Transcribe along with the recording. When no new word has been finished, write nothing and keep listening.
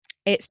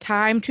It's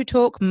time to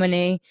talk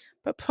money,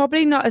 but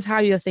probably not as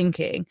how you're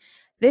thinking.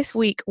 This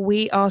week,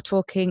 we are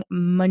talking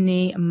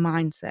money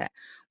mindset.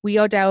 We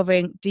are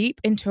delving deep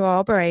into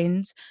our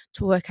brains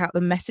to work out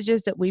the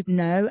messages that we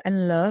know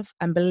and love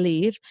and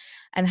believe,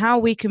 and how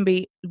we can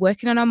be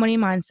working on our money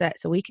mindset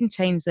so we can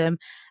change them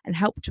and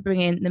help to bring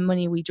in the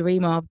money we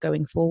dream of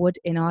going forward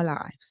in our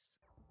lives.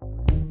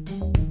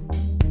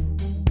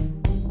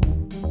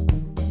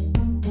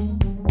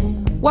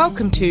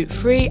 Welcome to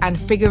Free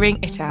and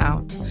Figuring It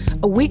Out,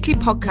 a weekly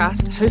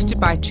podcast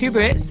hosted by two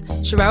Brits,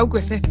 Sherelle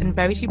Griffith and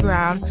Verity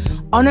Brown,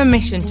 on a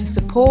mission to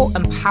support,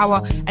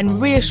 empower and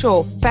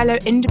reassure fellow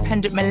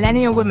independent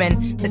millennial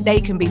women that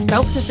they can be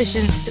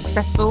self-sufficient,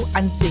 successful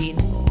and seen.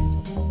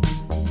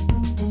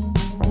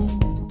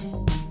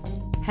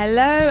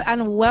 Hello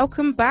and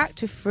welcome back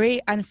to Free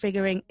and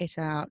Figuring It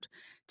Out.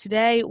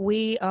 Today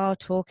we are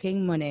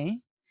talking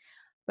money,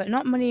 but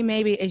not money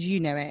maybe as you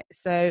know it.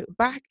 So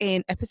back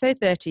in episode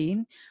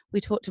 13,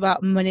 we talked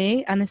about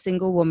money and the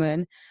single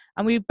woman,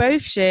 and we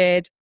both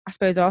shared, I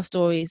suppose, our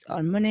stories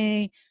on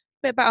money,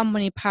 a bit about our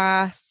money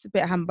past, a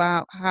bit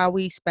about how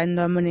we spend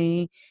our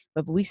money,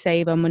 whether we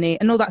save our money,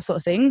 and all that sort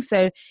of thing.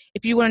 So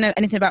if you want to know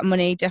anything about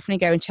money,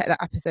 definitely go and check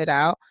that episode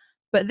out.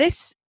 But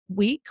this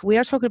week, we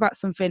are talking about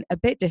something a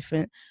bit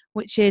different,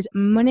 which is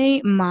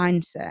money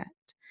mindset.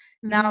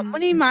 Now,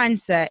 money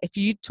mindset, if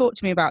you talked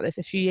to me about this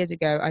a few years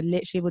ago, I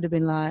literally would have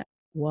been like,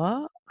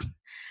 what?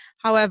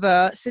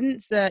 However,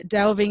 since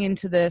delving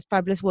into the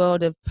fabulous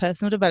world of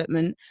personal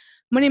development,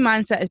 money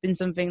mindset has been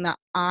something that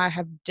I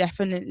have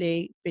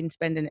definitely been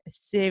spending a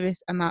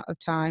serious amount of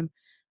time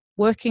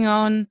working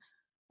on,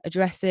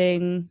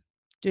 addressing,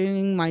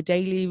 doing my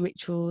daily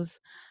rituals.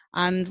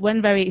 And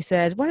when Verity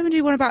said, why don't we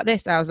do one about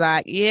this? I was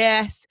like,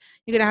 yes,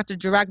 you're going to have to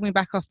drag me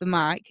back off the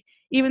mic.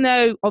 Even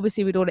though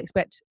obviously we'd all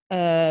expect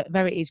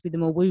Verity to be the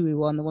more woo-woo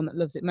one, the one that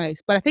loves it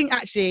most. But I think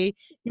actually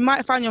you might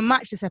have found your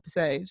match this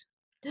episode.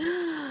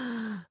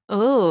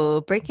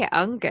 Oh, bring it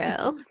on,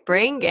 girl.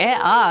 Bring it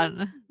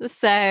on.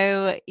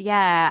 So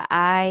yeah,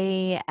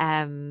 I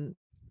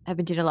have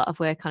been doing a lot of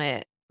work on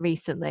it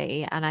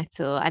recently, and I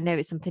thought I know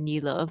it's something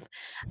you love.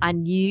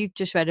 And you've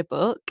just read a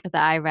book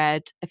that I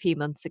read a few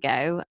months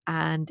ago,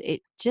 and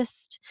it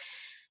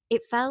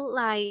felt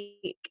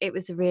like it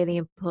was a really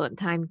important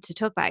time to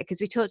talk about it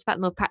because we talked about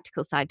the more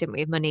practical side, didn't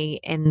we, of money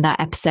in that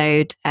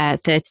episode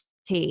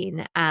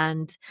 13.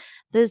 And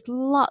there's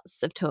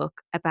lots of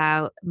talk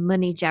about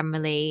money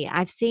generally.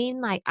 I've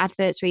seen like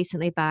adverts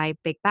recently by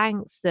big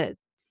banks that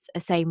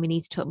are saying we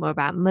need to talk more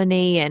about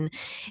money, and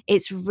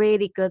it's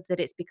really good that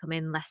it's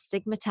becoming less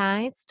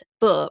stigmatized.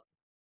 But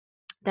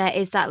there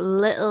is that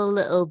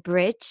little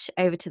bridge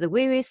over to the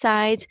woo woo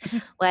side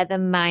where the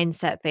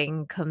mindset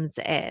thing comes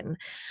in.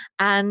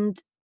 And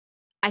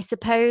I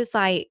suppose,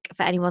 like,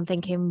 for anyone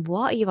thinking,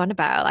 what are you on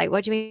about? Like,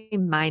 what do you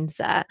mean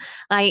mindset?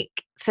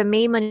 Like, for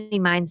me, money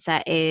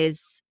mindset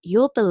is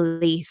your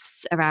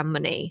beliefs around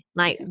money.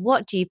 Like,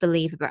 what do you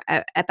believe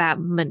about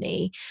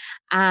money?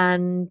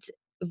 And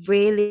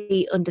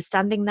really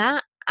understanding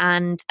that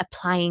and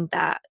applying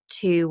that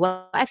to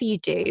whatever you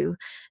do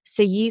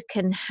so you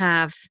can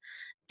have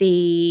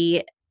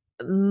the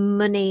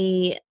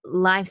money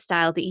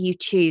lifestyle that you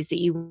choose that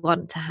you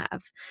want to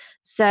have.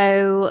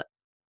 So,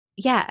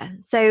 yeah.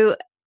 So,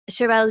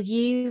 Sherelle,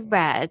 you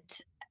read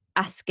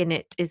Asking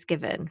It Is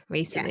Given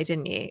recently, Yes.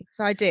 didn't you?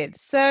 So I did.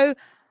 So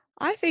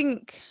I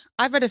think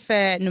I've read a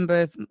fair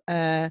number of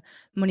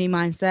money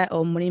mindset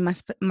or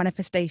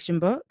manifestation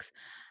books.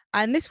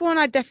 And this one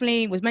I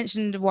definitely was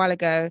mentioned a while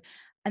ago.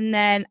 And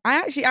then I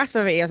actually asked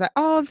Verity, I was like,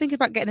 oh, I'm thinking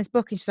about getting this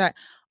book. And she's like,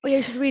 oh, yeah,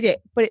 you should read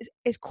it. But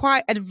it's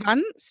quite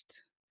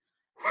advanced.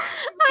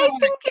 I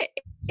think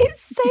it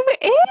so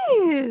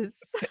is.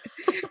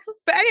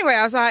 But anyway,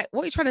 I was like,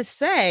 what are you trying to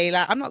say?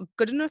 Like, I'm not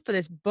good enough for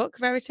this book,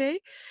 Verity.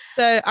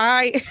 So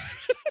I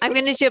I'm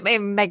going to jump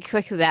in mega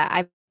quickly there.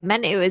 I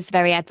meant it was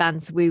very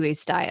advanced woo woo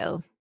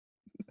style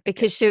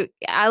because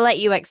I'll let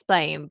you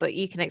explain, but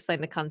you can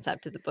explain the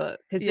concept of the book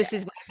because yeah. this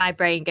is where my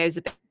brain goes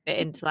a bit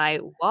into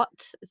like,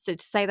 what? So,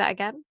 to say that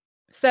again.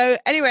 So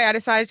anyway, I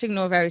decided to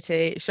ignore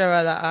Verity, show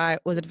her that I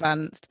was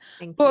advanced,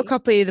 Thank bought a you.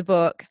 copy of the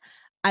book,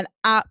 and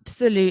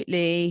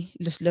absolutely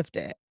just loved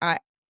it.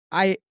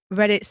 I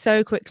read it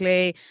so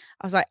quickly.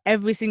 I was like,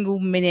 every single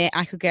minute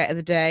I could get of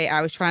the day,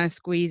 I was trying to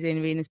squeeze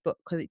in reading this book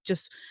because it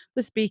just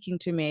was speaking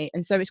to me.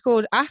 And so it's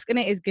called Ask and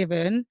It Is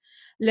Given: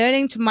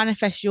 Learning to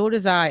Manifest Your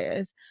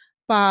Desires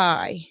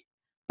by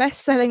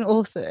best-selling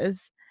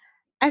authors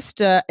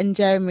Esther and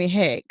Jeremy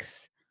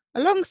Hicks,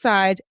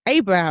 alongside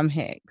Abraham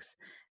Hicks.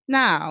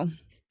 Now,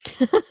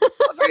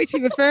 what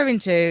Verity referring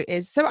to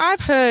is, so I've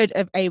heard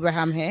of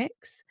Abraham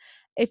Hicks.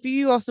 If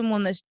you are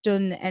someone that's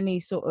done any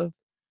sort of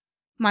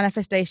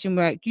manifestation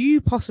work,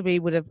 you possibly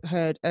would have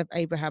heard of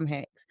Abraham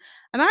Hicks.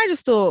 And I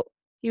just thought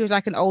he was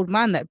like an old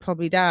man that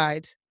probably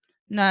died.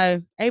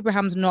 No,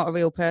 Abraham's not a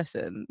real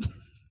person.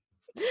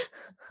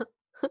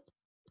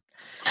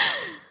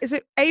 Is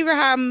it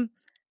Abraham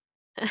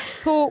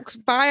talks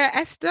via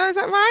Esther? Is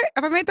that right?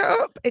 Have I made that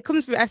up? It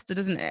comes through Esther,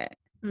 doesn't it?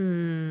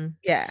 Hmm.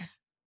 Yeah.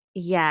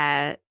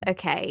 Yeah.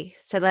 Okay.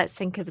 So let's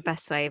think of the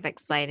best way of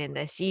explaining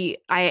this.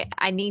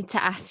 I need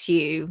to ask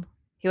you,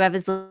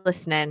 whoever's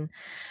listening,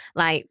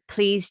 like,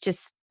 please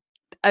just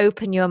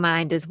open your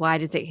mind as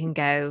wide as it can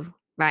go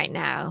right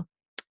now.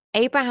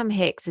 Abraham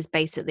Hicks is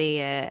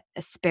basically a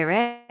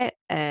spirit,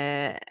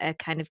 a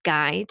kind of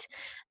guide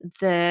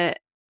that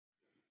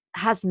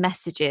has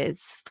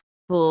messages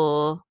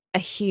for a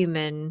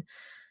human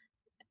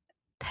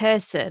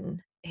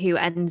person who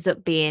ends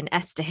up being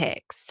Esther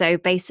Hicks. So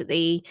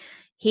basically,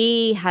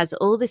 he has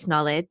all this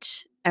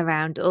knowledge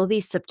around all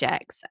these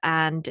subjects,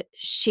 and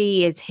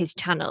she is his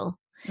channel.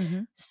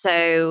 Mm-hmm.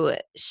 So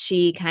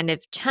she kind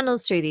of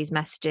channels through these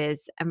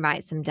messages and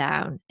writes them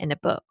down in a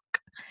book.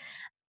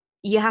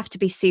 You have to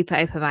be super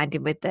open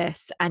minded with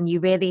this. And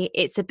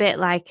it's a bit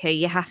like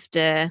you have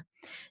to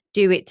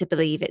do it to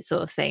believe it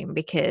sort of thing,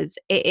 because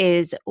it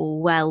is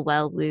well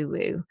woo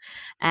woo.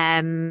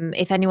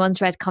 If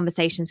anyone's read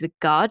Conversations with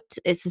God,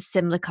 it's a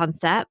similar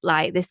concept.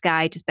 Like, this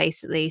guy just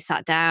basically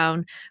sat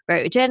down,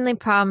 wrote a journaling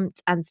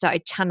prompt, and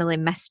started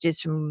channeling messages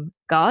from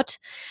God.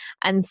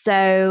 And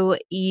so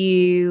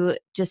you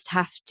just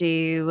have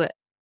to,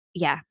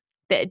 yeah,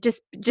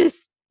 just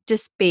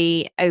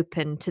be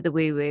open to the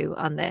woo woo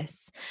on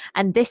this.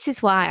 And this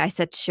is why I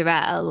said to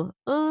Sherelle,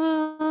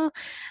 oh,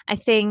 I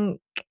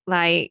think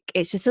like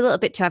it's just a little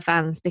bit too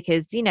advanced,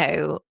 because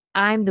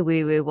I'm the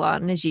woo woo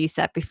one, as you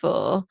said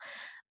before,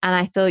 and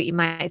I thought you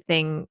might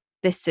think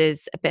this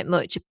is a bit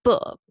much.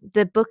 But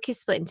the book is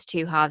split into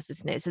two halves,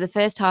 isn't it? So the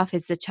first half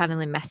is the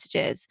channeling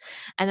messages,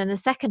 and then the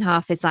second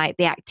half is like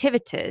the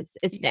activities,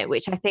 isn't Yeah. it?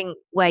 Which I think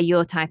where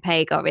your type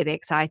A got really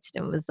excited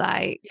and was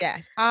like,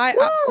 Yes,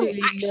 woo,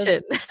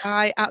 action.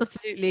 I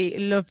absolutely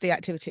love the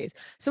activities.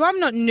 So I'm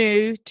not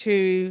new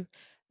to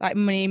like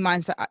money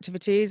mindset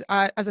activities.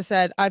 As I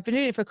said, I've been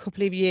doing it for a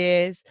couple of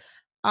years.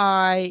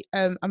 I'm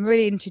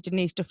really into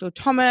Denise Duffield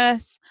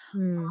Thomas.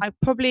 Hmm. I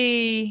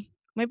probably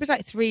maybe it was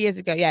like 3 years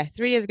ago. Yeah,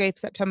 3 years ago for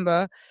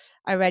September,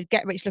 I read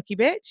Get Rich Lucky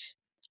Bitch,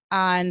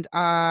 and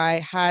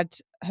I had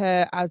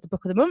her as the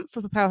book of the month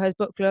for Propel Her's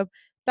book club.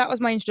 That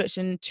was my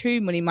introduction to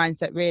money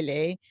mindset,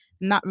 really,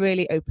 and that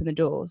really opened the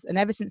doors. And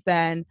ever since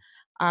then,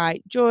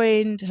 I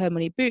joined her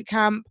money boot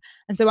camp,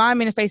 and so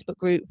I'm in a Facebook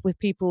group with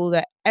people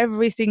that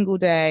every single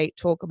day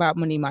talk about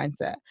money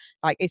mindset.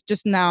 Like, it's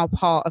just now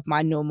part of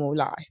my normal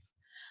life.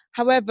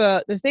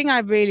 However, the thing I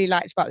really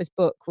liked about this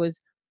book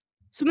was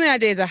some of the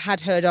ideas I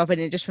had heard of,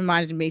 and it just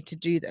reminded me to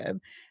do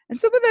them. And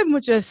some of them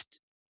were just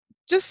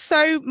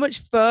so much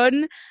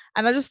fun.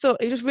 And I just thought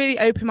it just really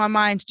opened my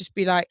mind to just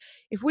be like,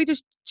 if we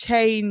just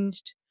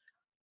changed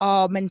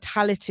our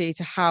mentality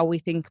to how we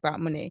think about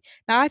money.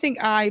 Now, I think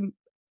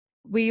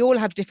we all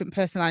have different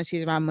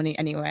personalities around money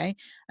anyway.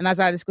 And as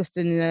I discussed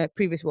in the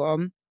previous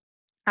one,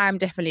 I'm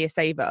definitely a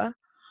saver,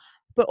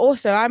 but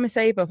also I'm a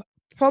saver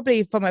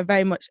probably from a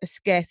very much a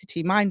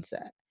scarcity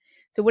mindset.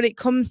 So when it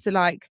comes to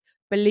like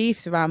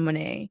beliefs around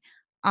money,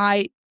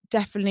 I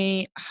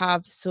definitely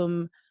have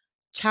some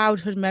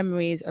childhood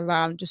memories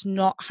around just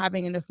not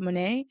having enough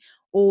money,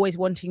 always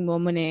wanting more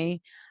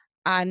money,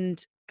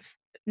 and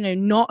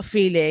not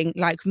feeling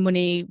like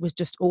money was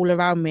just all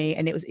around me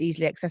and it was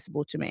easily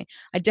accessible to me.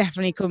 I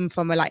definitely come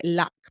from a like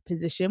lack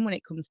position when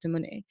it comes to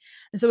money,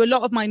 and so a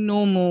lot of my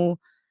normal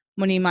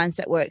money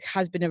mindset work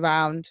has been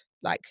around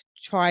like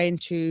trying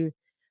to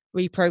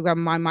reprogram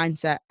my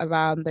mindset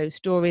around those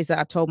stories that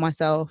I've told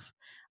myself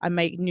and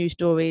make new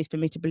stories for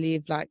me to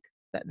believe like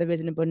that there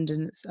is an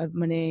abundance of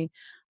money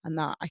and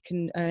that I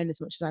can earn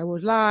as much as I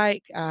would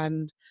like,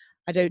 and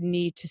I don't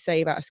need to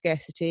save out of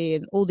scarcity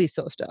and all these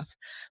sort of stuff.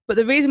 But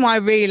the reason why I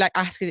really like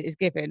Ask It Is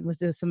Given was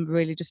there's some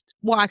really just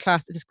what I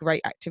class as just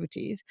great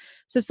activities.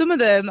 So some of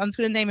them, I'm just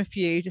going to name a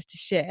few just to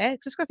share,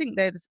 just 'cause I think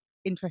they're just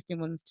interesting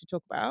ones to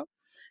talk about.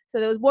 So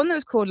there was one that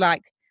was called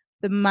like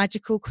the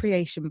magical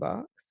creation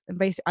box, and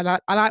basically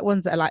I like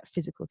ones that are like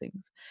physical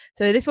things.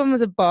 So this one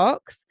was a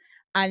box,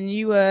 and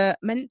you were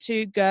meant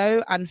to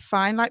go and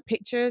find like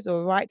pictures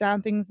or write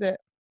down things that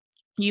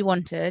you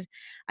wanted,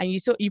 and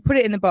you put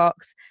it in the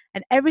box,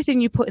 and everything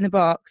you put in the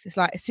box is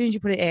like as soon as you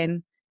put it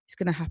in, it's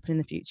going to happen in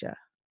the future.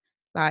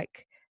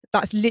 Like,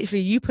 that's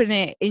literally you putting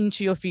it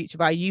into your future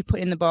by you put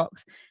in the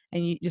box,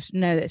 and you just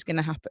know that it's going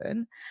to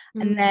happen.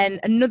 And Mm. then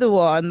another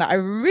one that I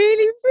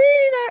really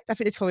liked, I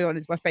think this probably one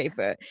is my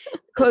favorite,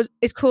 because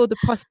it's called the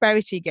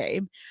prosperity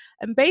game.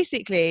 And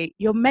basically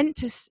you're meant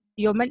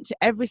to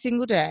every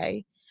single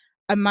day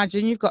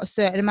imagine you've got a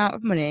certain amount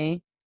of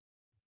money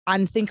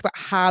and think about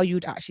how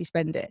you'd actually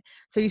spend it.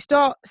 So you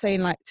start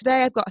saying like,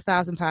 today I've got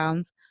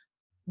 £1,000.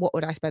 What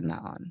would I spend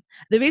that on?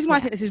 The reason why I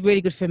Yeah. think this is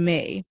really good for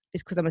me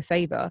is because I'm a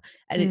saver,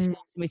 and it's Mm.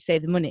 forcing me to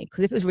save the money.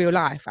 Because if it was real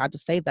life, I'd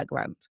just save that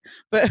grant.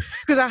 But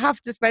because I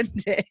have to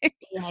spend it,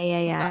 like,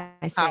 Yeah.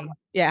 I how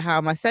see. how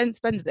am I spending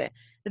it?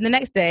 Then the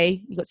next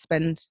day you got to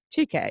spend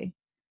 2k,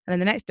 and then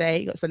the next day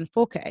you got to spend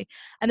 4k.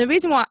 And the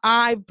reason why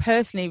I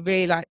personally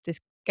really like this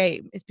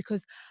game is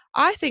because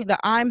I think that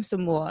I'm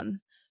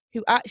someone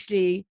who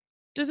actually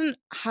doesn't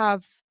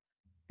have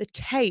the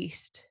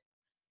taste.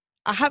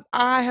 I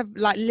have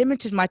like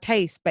limited my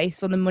taste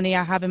based on the money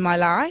I have in my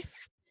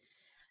life.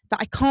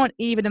 that I can't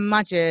even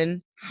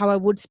imagine how I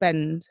would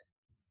spend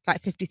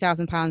like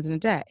 £50,000 in a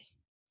day.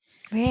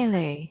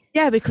 Really?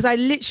 Yeah, because I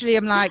literally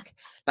am no,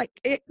 but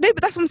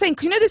that's what I'm saying.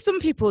 Because there's some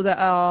people that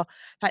are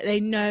like, they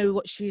know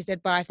what shoes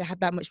they'd buy if they had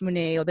that much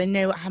money, or they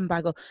know what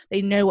handbag, or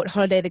they know what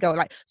holiday they go.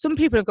 Like, some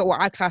people have got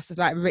what I class as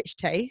like rich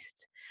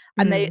taste,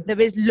 and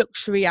there is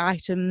luxury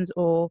items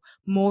or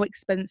more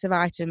expensive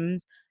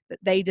items that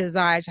they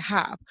desire to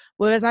have.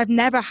 Whereas I've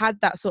never had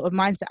that sort of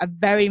mindset. I've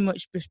very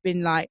much just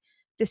been like,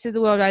 this is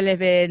the world I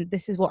live in.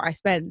 This is what I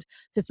spend.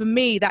 So for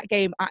me, that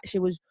game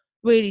actually was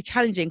really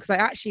challenging, because I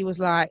actually was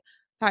like,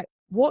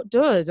 what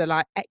does a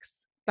like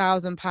X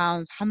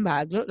 £1,000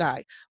 handbag look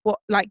like? What,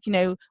 like,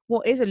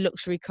 what is a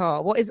luxury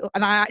car?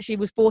 And I actually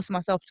was forcing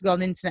myself to go on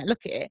the internet,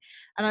 look at it.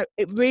 And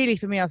it really,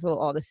 for me, I thought,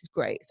 oh, this is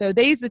great. So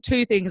these are the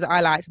two things that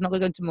I liked. I'm not going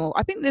to go into more.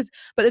 I think there's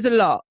a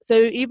lot. So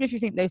even if you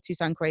think those two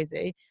sound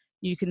crazy,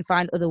 you can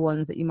find other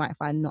ones that you might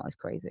find not as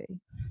crazy.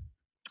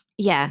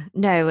 Yeah,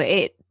 no,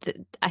 I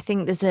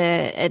think there's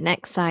an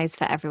exercise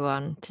for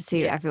everyone to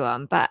suit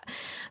everyone. But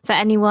for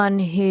anyone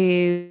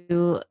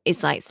who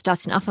is like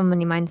starting off on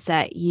money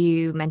mindset,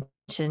 you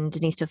mentioned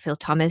Denise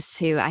Duffield Thomas,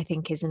 who I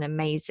think is an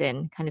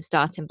amazing kind of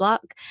starting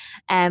block.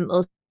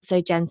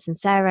 Also Jen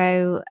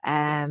Sincero,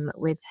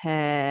 with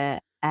her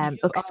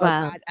book as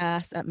well.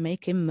 Badass at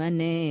making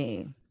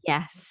money.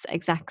 Yes,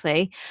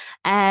 exactly.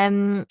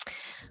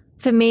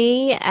 For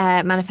me,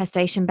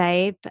 Manifestation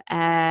Babe,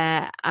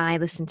 I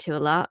listen to a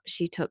lot.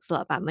 She talks a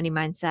lot about money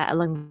mindset,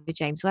 along with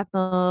James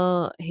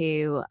Wedmore,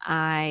 who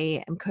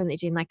I am currently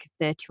doing like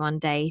a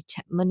 31-day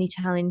money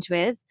challenge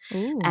with,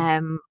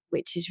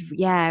 which is,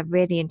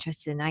 really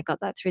interesting. I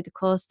got that through the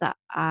course that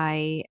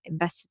I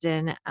invested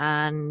in.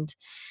 And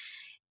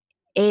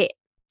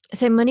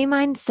so money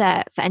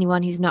mindset, for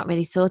anyone who's not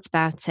really thought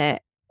about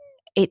it,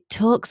 it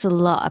talks a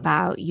lot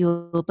about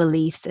your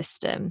belief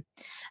system.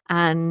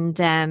 And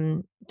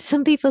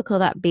some people call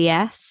that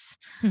BS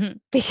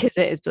because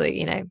it is,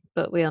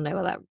 but we all know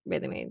what that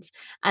really means.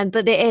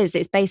 But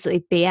it's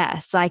basically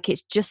BS. Like,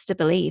 it's just a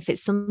belief.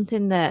 It's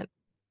something that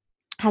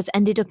has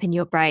ended up in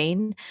your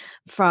brain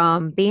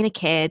from being a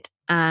kid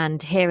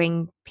and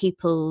hearing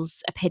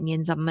people's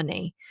opinions on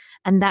money.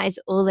 And that is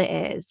all it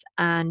is.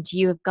 And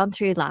you have gone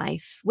through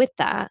life with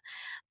that.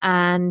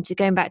 And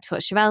going back to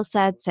what Sherelle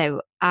said,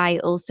 so I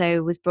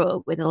also was brought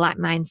up with a lack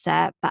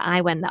mindset, but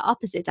I went the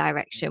opposite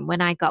direction.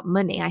 When I got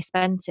money, I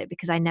spent it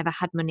because I never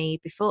had money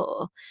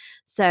before.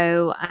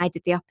 So I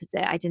did the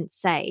opposite. I didn't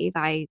save,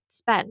 I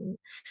spent.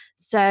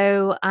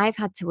 So I've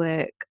had to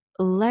work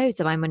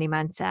loads on my money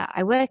mindset.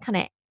 I work on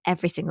it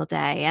every single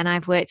day, and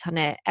I've worked on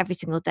it every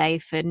single day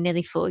for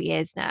nearly 4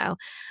 years now,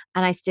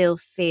 and I still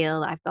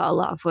feel I've got a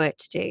lot of work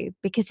to do,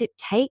 because it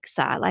takes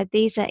that. Like,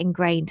 these are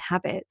ingrained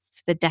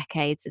habits for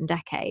decades and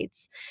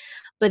decades,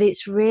 but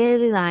it's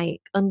really like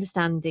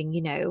understanding,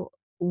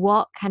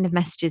 what kind of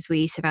messages were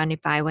you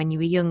surrounded by when you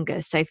were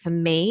younger. So for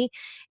me,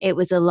 it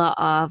was a lot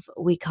of,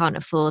 we can't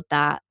afford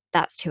that,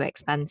 that's too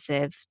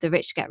expensive, the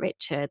rich get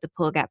richer, the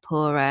poor get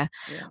poorer,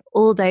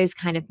 all those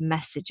kind of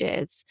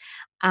messages.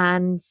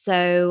 And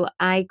so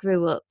I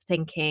grew up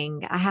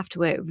thinking I have to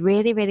work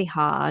really, really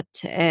hard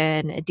to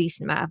earn a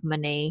decent amount of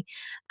money.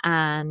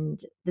 And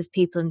there's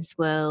people in this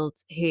world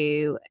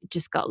who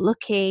just got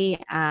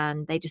lucky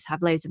and they just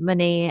have loads of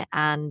money,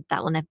 and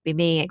that will never be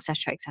me,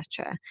 etc.,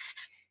 etc.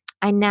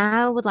 I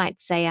now would like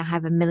to say I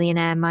have a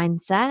millionaire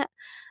mindset,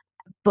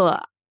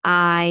 but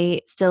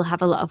I still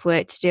have a lot of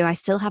work to do. I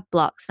still have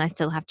blocks and I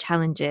still have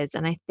challenges.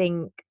 And I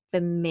think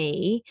for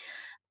me,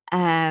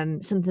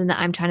 something that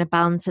I'm trying to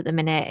balance at the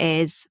minute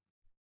is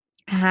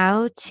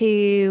how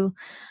to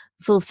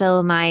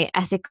fulfill my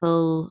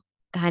ethical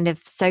kind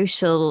of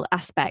social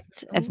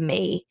aspect of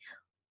me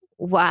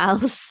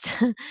whilst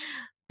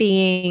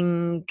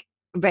being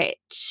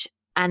rich.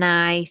 And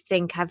I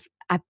think I've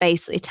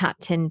basically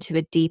tapped into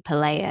a deeper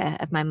layer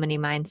of my money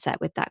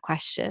mindset with that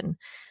question,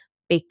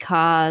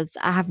 because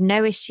I have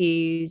no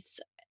issues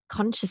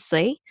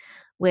consciously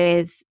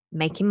with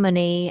making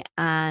money,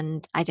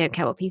 and I don't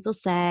care what people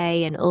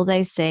say and all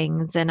those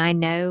things. And I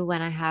know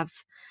when I have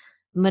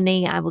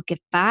money, I will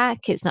give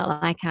back. It's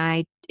not like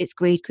it's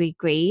greed, greed,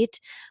 greed.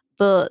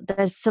 But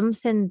there's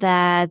something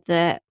there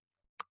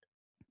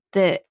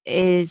that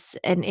is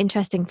an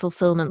interesting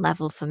fulfillment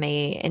level for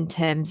me in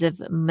terms of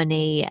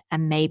money,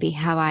 and maybe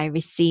how I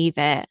receive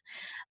it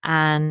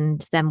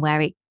and then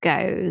where it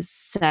goes.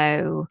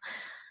 So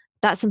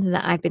that's something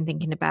that I've been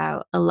thinking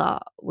about a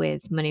lot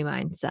with money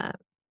mindset.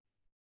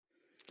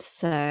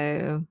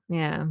 So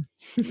yeah.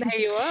 There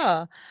you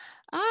are.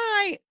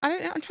 I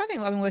don't know. I'm trying to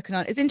think what I've been working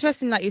on. It's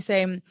interesting, like you're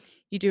saying,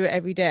 you do it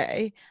every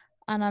day,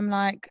 and I'm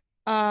like,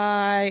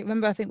 I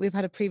remember, I think we've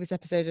had a previous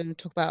episode and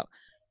talk about,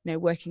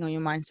 working on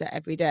your mindset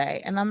every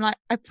day, and I'm like,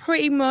 I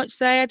pretty much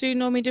say I do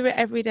normally do it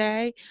every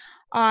day.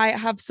 I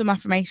have some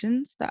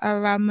affirmations that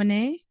are around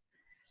money.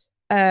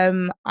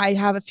 I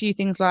have a few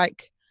things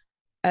like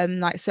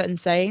certain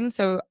sayings.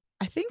 So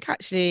I think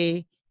actually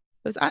it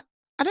was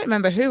I don't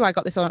remember who I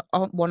got this on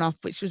one off,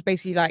 which was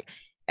basically like,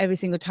 every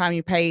single time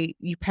you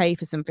pay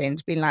for something,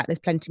 it's been like, there's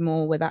plenty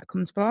more where that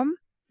comes from.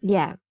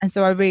 Yeah. And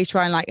so I really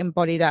try and like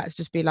embody that, to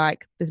just be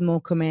like, there's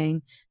more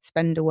coming,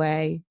 spend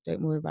away,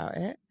 don't worry about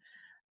it.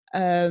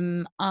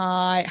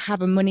 I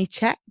have a money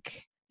check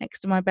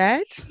next to my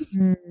bed.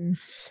 Mm.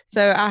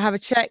 So I have a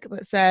check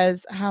that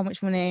says how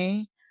much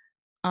money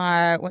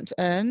I want to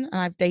earn, and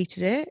I've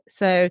dated it.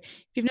 So if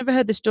you've never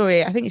heard the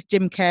story, I think it's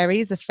Jim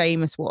Carrey's the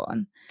famous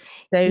one.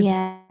 So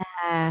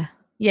Yeah.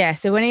 yeah,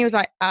 so when he was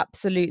like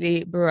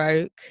absolutely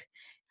broke,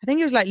 I think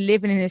he was like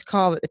living in his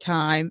car at the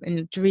time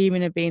and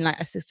dreaming of being like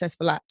a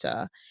successful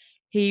actor.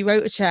 He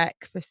wrote a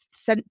check for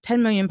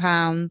 £10 million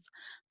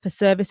for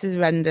services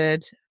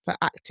rendered for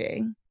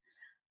acting,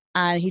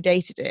 and he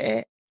dated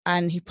it,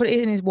 and he put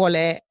it in his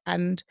wallet.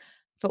 And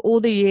for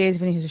all the years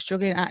when he was a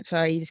struggling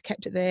actor, he just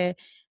kept it there.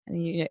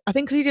 And I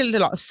think because he did a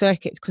lot of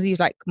circuits, because he was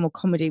like more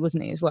comedy,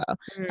 wasn't he, as well?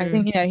 I Mm.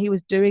 think he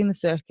was doing the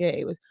circuit.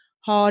 It was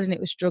hard and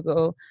it was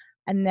struggle.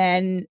 And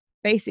then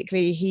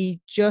basically he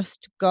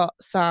just got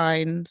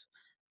signed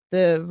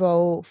the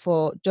role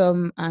for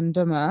Dumb and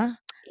Dumber,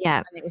 Yeah.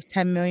 and it was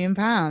 £10 million,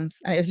 and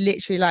it was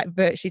literally like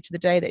virtually to the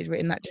day that he'd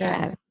written that check.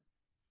 Yeah.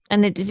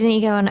 And didn't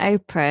he go on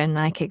Oprah and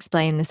like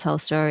explain this whole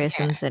story or Yeah.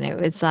 something? It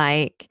was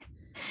like,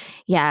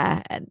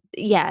 yeah,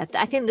 yeah.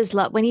 I think there's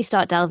when you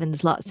start delving,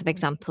 there's lots of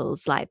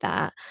examples like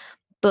that.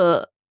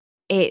 But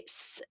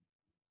it's,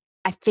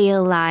 I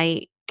feel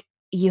like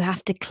you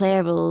have to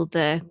clear all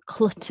the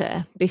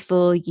clutter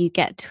before you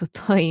get to a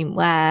point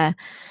where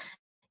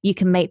you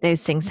can make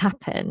those things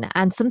happen.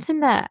 And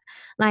something that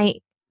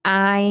like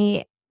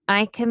I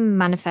I can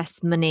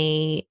manifest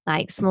money,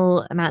 like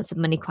small amounts of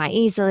money quite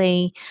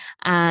easily.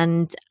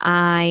 And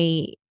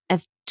I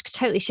have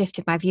totally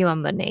shifted my view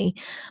on money.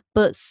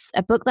 But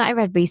a book that I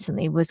read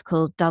recently was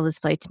called Dollars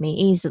Flow to Me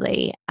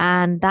Easily.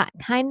 And that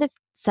kind of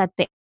said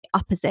the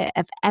opposite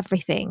of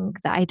everything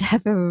that I'd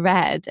ever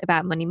read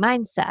about money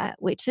mindset,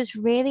 which was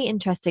really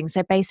interesting.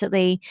 So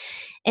basically,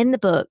 in the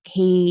book,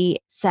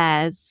 he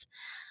says,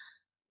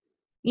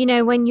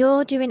 when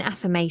you're doing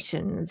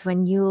affirmations,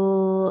 when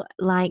you're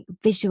like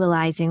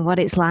visualizing what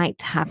it's like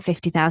to have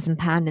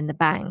 £50,000 in the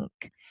bank,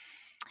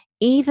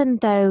 even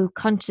though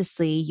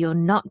consciously you're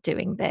not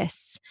doing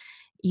this,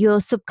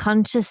 you're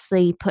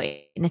subconsciously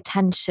putting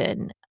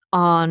attention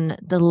on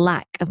the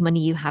lack of money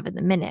you have at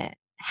the minute.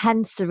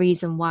 Hence the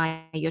reason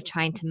why you're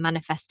trying to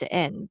manifest it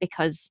in,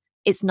 because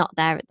it's not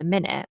there at the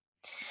minute.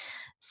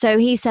 So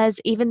he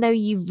says, even though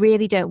you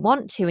really don't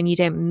want to and you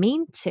don't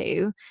mean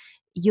to,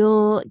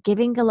 you're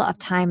giving a lot of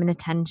time and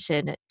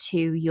attention to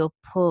your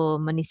poor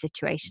money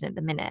situation at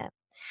the minute.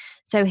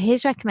 So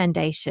his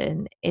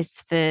recommendation is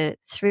for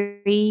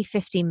 3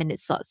 15-minute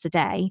slots a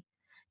day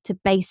to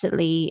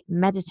basically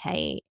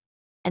meditate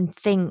and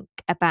think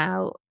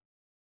about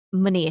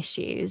money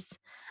issues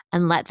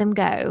and let them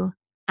go,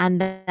 and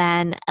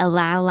then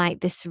allow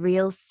like this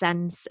real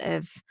sense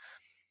of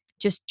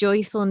just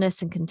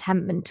joyfulness and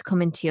contentment to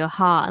come into your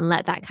heart and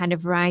let that kind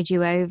of ride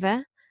you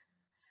over.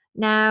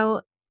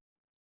 Now,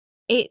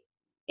 it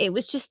it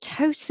was just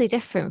totally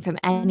different from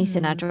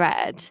anything Mm. I'd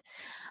read.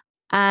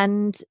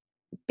 And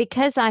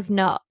because I've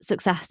not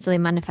successfully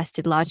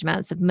manifested large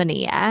amounts of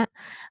money yet,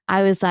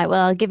 I was like,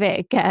 well, I'll give it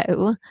a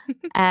go.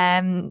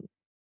 Um,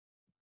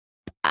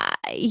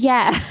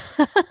 yeah,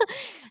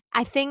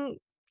 I think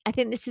I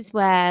think this is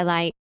where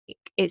like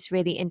it's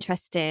really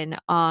interesting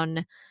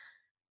on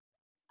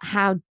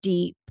how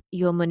deep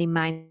your money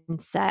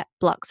mindset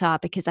blocks are,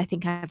 because I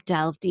think I've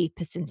delved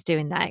deeper since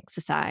doing that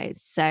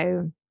exercise.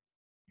 So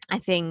I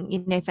think,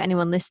 for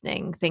anyone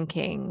listening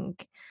thinking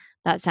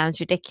that sounds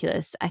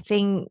ridiculous, I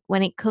think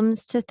when it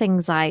comes to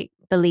things like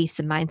beliefs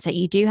and mindset,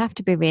 you do have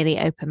to be really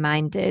open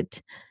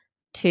minded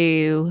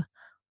to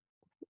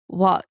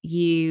what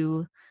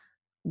you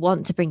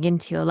want to bring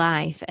into your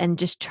life and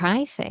just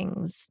try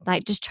things.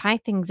 Like, just try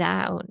things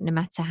out, no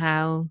matter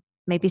how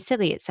maybe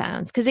silly it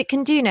sounds, because it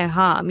can do no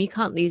harm. You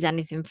can't lose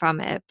anything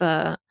from it.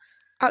 But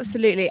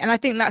Absolutely. And I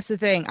think that's the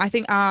thing. I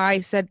think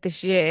I said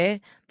this year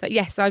that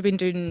yes, I've been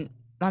doing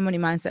my money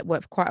mindset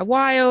work for quite a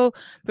while,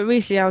 but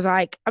recently I was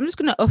like, I'm just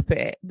going to up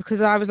it,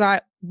 because I was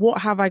like,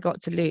 what have I got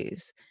to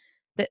lose?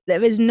 That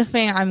there is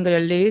nothing I'm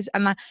going to lose.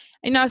 And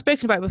I've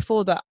spoken about it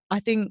before, that I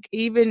think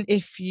even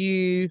if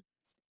you,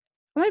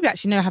 or maybe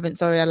actually no, I haven't.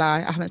 Sorry, I lie.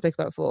 I haven't spoken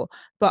about it before,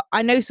 but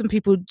I know some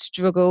people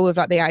struggle with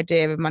like the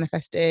idea of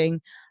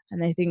manifesting,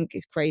 and they think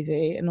it's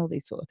crazy and all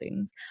these sort of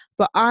things.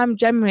 But I'm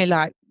generally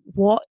like,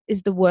 what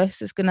is the worst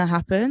that's going to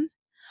happen?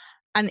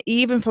 And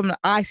even from,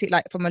 I see it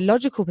like from a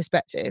logical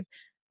perspective,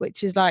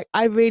 which is like,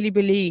 I really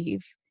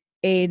believe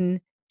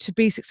in, to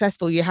be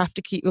successful, you have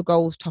to keep your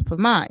goals top of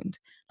mind.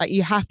 Like,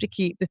 you have to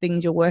keep the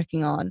things you're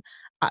working on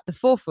at the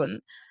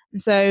forefront.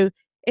 And so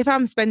if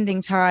I'm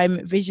spending time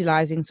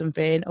visualizing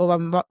something, or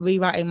I'm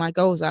rewriting my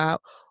goals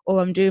out,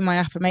 or I'm doing my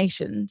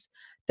affirmations,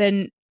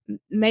 then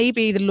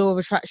maybe the law of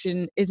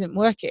attraction isn't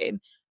working.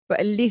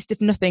 But at least,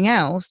 if nothing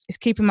else, it's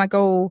keeping my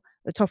goal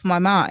at the top of my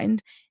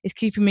mind. It's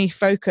keeping me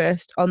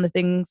focused on the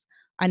things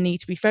I need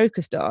to be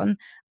focused on.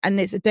 And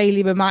it's a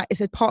daily reminder,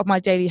 it's a part of my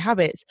daily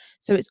habits.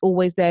 So it's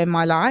always there in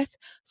my life.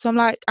 So I'm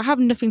like, I have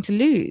nothing to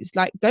lose.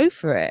 Like, go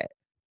for it.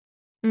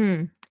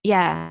 mm,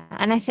 Yeah.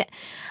 And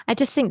I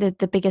just think that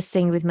the biggest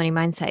thing with money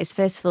mindset is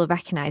first of all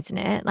recognizing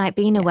it, like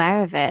being Yes.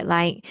 aware of it.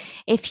 Like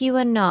if you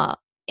are not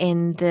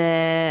in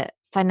the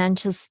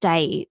financial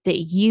state that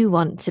you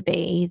want to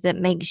be, that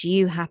makes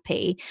you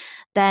happy,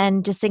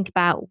 then just think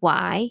about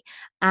why.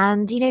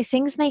 And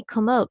things may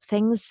come up,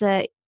 things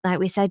that, like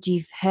we said,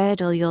 you've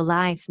heard all your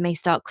life may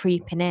start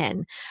creeping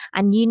in,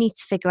 and you need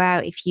to figure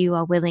out if you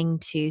are willing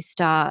to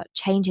start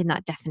changing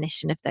that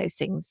definition of those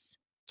things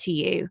to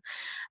you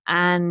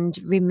and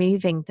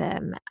removing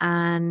them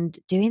and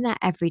doing that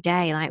every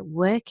day, like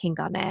working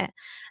on it.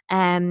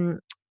 Um,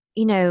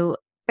 you know,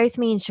 both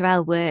me and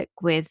Sherelle work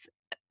with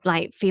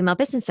like female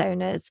business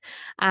owners,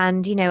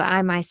 and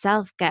I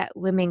myself get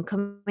women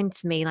coming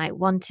to me like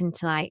wanting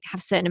to like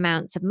have certain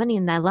amounts of money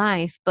in their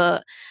life,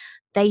 but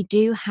they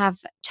do have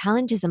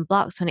challenges and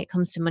blocks when it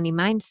comes to money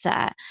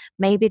mindset.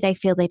 Maybe they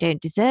feel they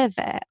don't deserve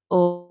it,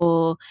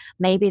 or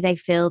maybe they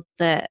feel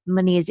that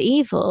money is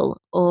evil,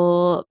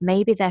 or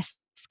maybe they're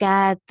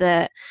scared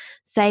that,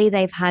 say,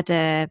 they've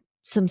had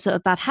some sort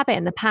of bad habit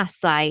in the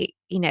past, like,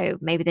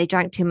 maybe they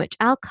drank too much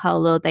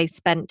alcohol or they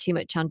spent too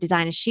much on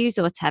designer shoes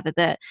or whatever,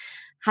 that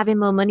having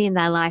more money in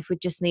their life would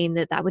just mean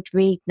that that would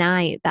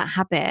reignite that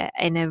habit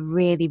in a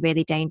really,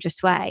 really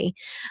dangerous way.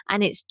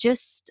 And it's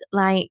just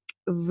like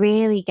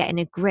really getting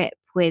a grip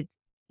with,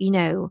 you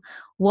know,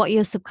 what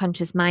your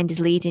subconscious mind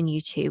is leading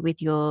you to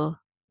with your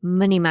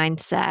money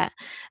mindset,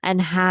 and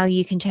how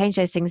you can change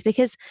those things,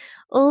 because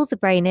all the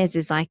brain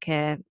is like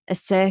a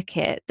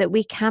circuit that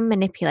we can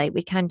manipulate,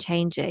 we can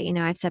change it.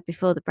 I've said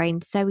before, the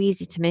brain's so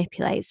easy to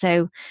manipulate,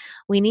 so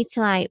we need to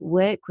like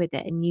work with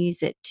it and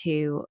use it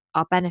to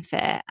our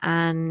benefit.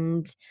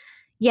 And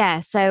yeah,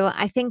 so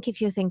I think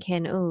if you're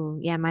thinking, oh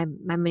yeah, my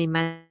money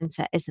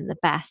mindset isn't the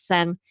best,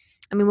 then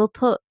I mean, we'll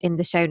put in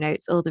the show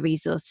notes all the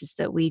resources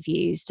that we've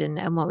used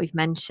and what we've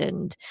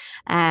mentioned.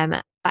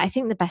 But I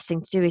think the best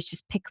thing to do is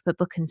just pick up a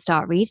book and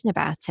start reading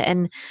about it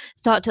and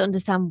start to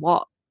understand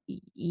what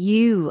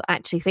you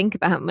actually think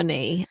about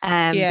money.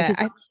 Yeah,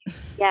 Because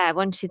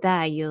once you're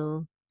there,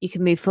 you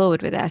can move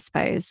forward with it, I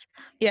suppose.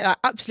 yeah, like,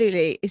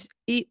 absolutely.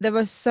 There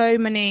are so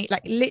many,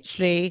 like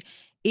literally,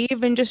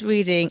 even just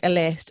reading a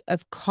list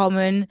of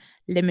common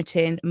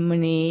limiting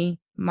money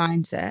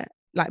mindset,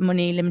 like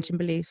money limiting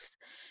beliefs.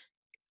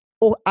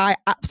 Or I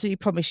absolutely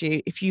promise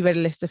you, if you read a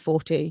list of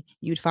 40,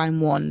 you'd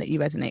find one that you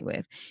resonate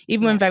with.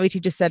 Even when Yeah.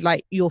 Verity just said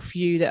like your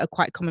few that are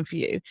quite common for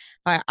you,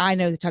 like I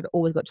know that I'd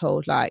always got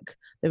told like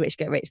the rich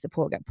get rich, the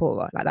poor get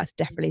poorer. Like that's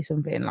definitely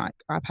something like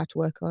I've had to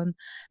work on.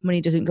 Money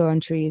doesn't grow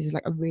on trees is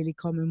like a really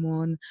common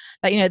one.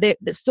 Like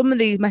some of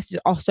these messages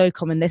are so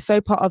common. They're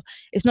so part of.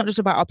 It's not just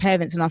about our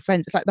parents and our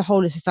friends. It's like the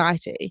whole of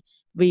society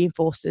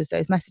reinforces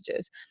those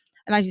messages.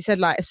 And as you said,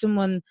 like as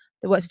someone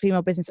that works with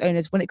female business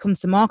owners, when it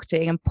comes to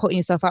marketing and putting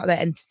yourself out there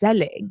and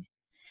selling,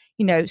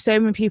 so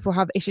many people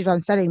have issues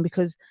around selling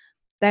because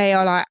they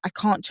are like, I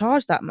can't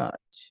charge that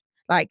much.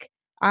 Like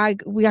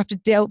we have to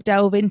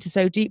delve into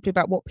so deeply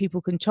about what people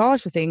can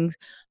charge for things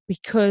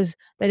because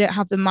they don't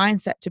have the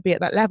mindset to be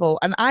at that level.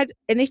 And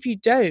if you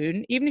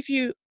don't, even if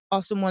you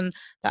are someone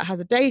that has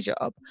a day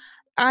job,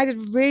 I did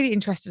a really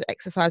interesting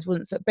exercise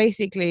once that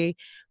basically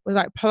was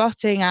like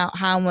plotting out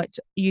how much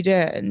you'd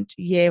earned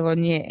year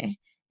on year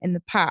in the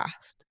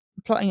past,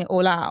 plotting it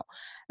all out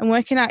and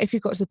working out if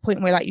you've got to the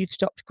point where like you've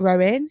stopped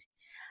growing.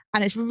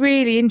 And it's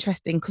really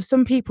interesting because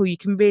some people you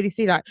can really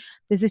see like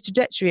there's this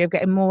trajectory of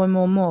getting more and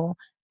more and more.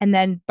 And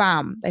then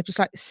bam, they've just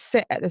like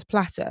sit at this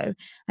plateau. And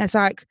it's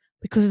like,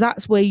 because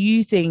that's where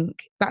you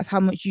think that's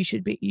how much you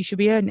should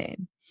be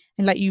earning.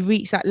 And like you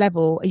reach that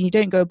level and you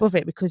don't go above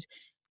it because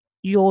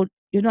you're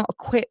not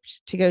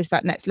equipped to go to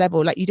that next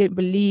level. Like you don't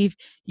believe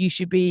you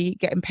should be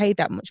getting paid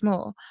that much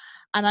more.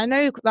 And I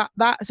know that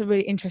that's a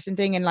really interesting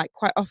thing. And like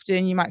quite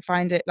often you might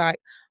find it like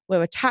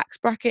where a tax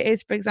bracket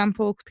is, for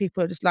example, because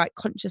people are just like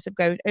conscious of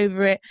going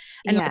over it.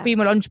 And like Yeah.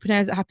 female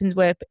entrepreneurs, it happens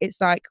where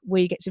it's like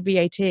where you get to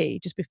VAT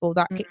just before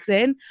that Mm. kicks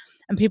in,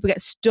 and people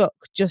get stuck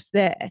just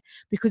there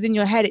because in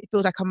your head it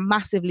feels like a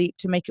massive leap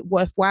to make it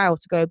worthwhile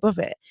to go above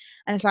it.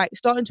 And it's like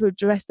starting to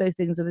address those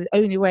things are the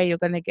only way you're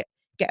going to get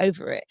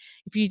over it.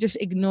 If you just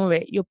ignore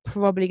it, you're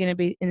probably going to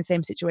be in the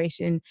same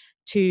situation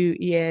 2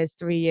 years,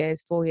 3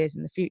 years, 4 years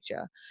in the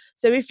future.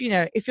 So if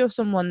you're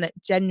someone that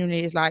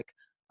genuinely is like,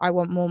 I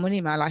want more money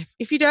in my life.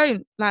 If you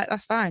don't, like,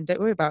 that's fine.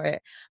 Don't worry about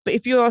it. But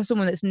if you're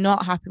someone that's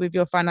not happy with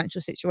your financial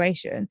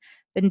situation,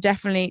 then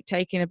definitely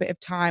taking a bit of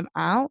time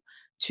out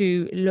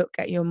to look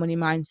at your money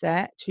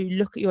mindset, to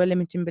look at your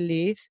limiting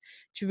beliefs,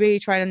 to really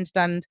try and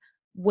understand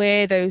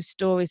where those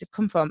stories have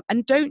come from.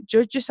 And don't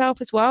judge yourself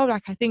as well.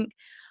 Like, I think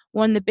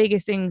one of the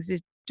biggest things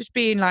is just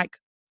being like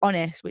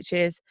honest, which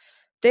is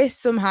this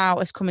somehow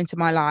has come into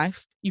my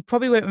life. You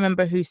probably won't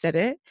remember who said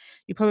it.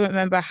 You probably won't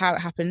remember how it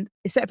happened,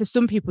 except for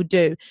some people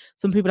do.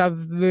 Some people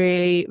have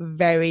really,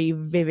 very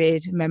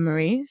vivid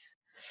memories.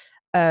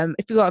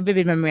 If you've got a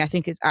vivid memory, I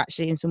think it's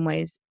actually in some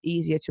ways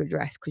easier to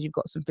address because you've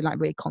got something like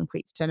really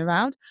concrete to turn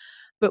around.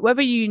 But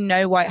whether you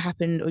know why it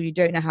happened or you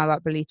don't know how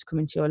that belief's come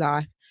into your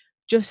life,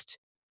 just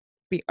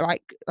be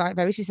like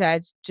Verity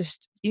said,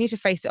 just you need to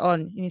face it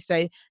on. You need to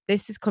say,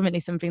 this is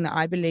currently something that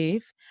I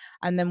believe,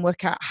 and then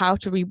work out how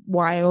to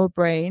rewire your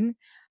brain,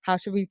 how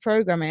to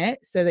reprogram it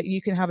so that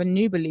you can have a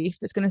new belief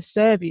that's going to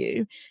serve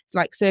you. It's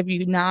like serve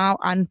you now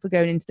and for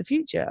going into the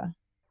future.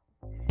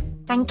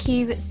 Thank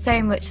you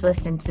so much for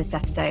listening to this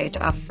episode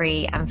of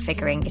Free and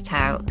Figuring It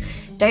Out.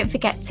 Don't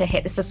forget to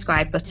hit the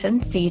subscribe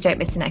button so you don't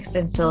miss the next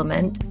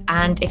instalment.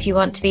 And if you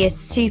want to be a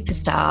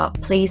superstar,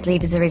 please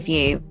leave us a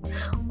review.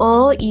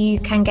 Or you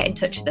can get in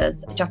touch with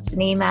us. Drop us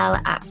an email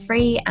at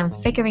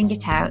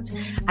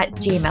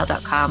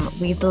freeandfiguringitout@gmail.com.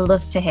 We'd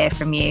love to hear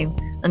from you.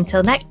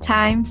 Until next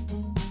time.